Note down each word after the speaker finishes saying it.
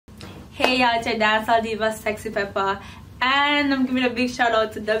Hey y'all, it's your Dancehall Diva, Sexy Pepper. And I'm giving a big shout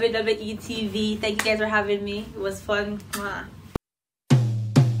out to WWE TV. Thank you guys for having me. It was fun. Mwah.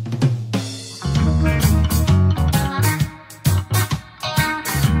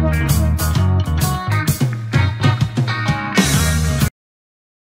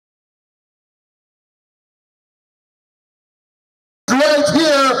 Right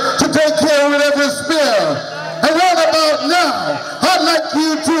here to take care of whatever spear. And right about now, I'd like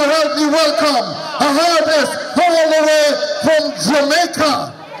you to help me welcome a artist all the way from Jamaica.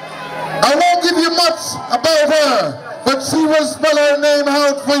 I won't give you much about her, but she will spell her name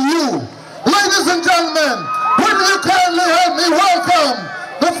out for you. Ladies and gentlemen, will you kindly help me welcome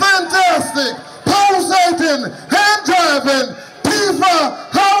the fantastic, pulsating, hand-driving, Tifa,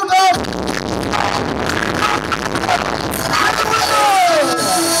 hold up.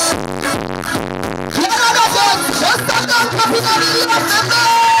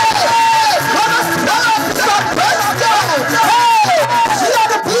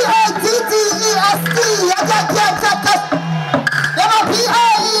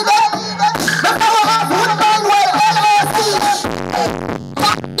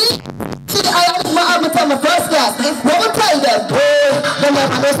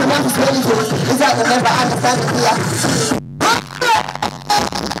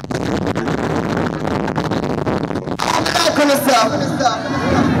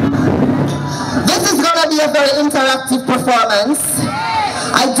 This is gonna be a very interactive performance.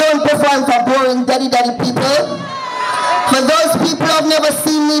 I don't perform for boring daddy people. For those people who have never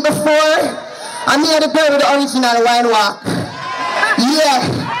seen me before, I'm here to go with the original wine walk. Yeah.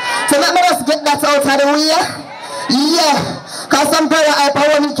 So let me just get that out of the way. Yeah. Cause some girl I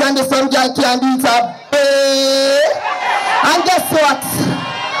want can do, some girl can't do it a and guess what?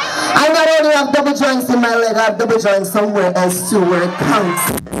 I not only have double joints in my leg, I have double joints somewhere else too where it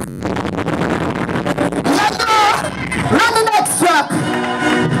counts. Run the next track.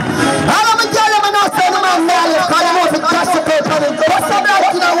 All of my girls, I know some of my man, call them out to cash the paper. What's up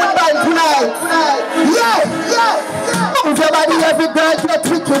like in a Woodbine tonight? Yeah. Move your body, every girl get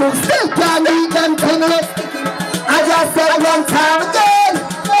tricky. Still can't beat them things. I just said one time again.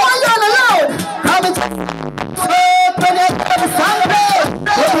 Why you on the loud? Come and when you have a Sunday,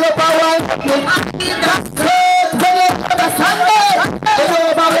 open up a wine. When you have a Sunday, open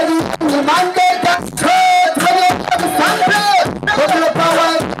up a wedding. Monday, that's good. When you have a Sunday, open up a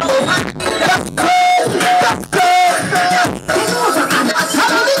wine. That's good. That's good. How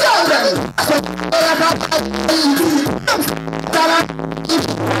many girls then?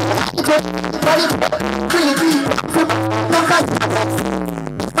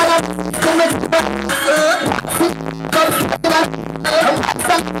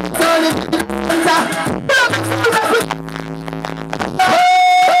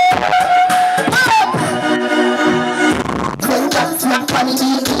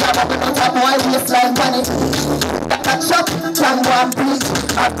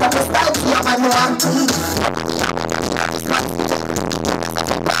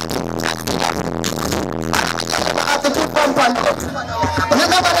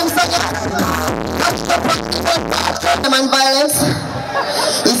 Violence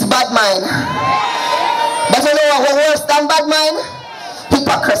is bad mind. But you know what worse than bad mind?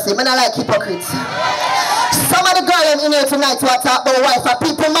 Hypocrisy. I like hypocrites. Some of the girls in here tonight who are talking about wife are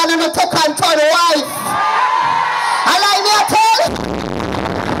people man who take and turn wife. I like me a tell.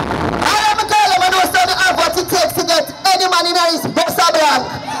 All of the girls who know so they have what it takes to get any man in his box of blank.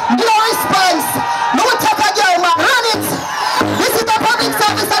 No response. No take a girl man. Run it. This is the public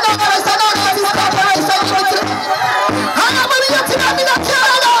service and all this and all this is corporation.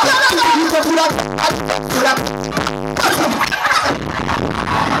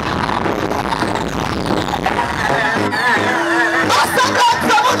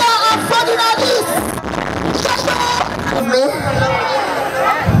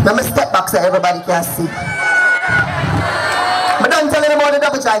 Let me step back so everybody can see. But don't tell them about the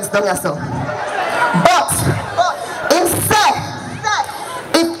double joints down here so. But instead,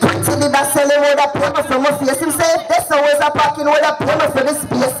 if pretty did I sell him with a payment from my face, him say if there's always a packing with a payment for the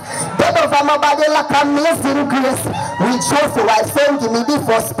space. Dead over my body like amazing grace. Reach out for wife, son, give me the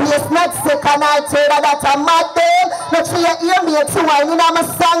first place. Not second or third, that I'm mad there. Not sure you hear me to wine in my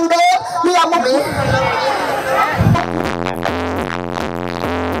song there. Me and mommy.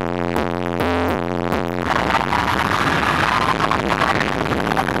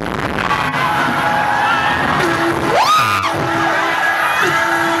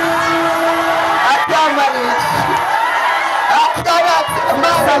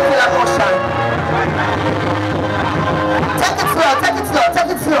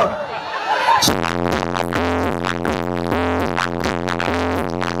 Take it slow.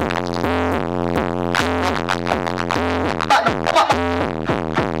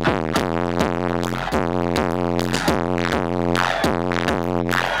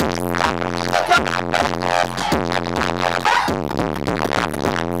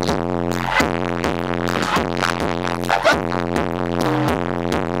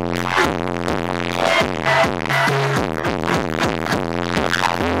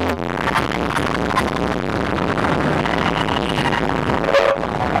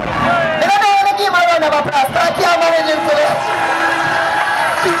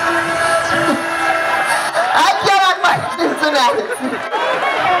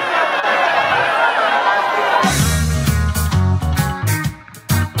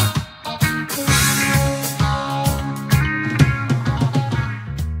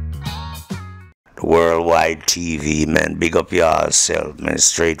 Worldwide TV, man. Big up yourself, man.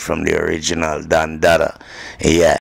 Straight from the original Don Dada. Yeah.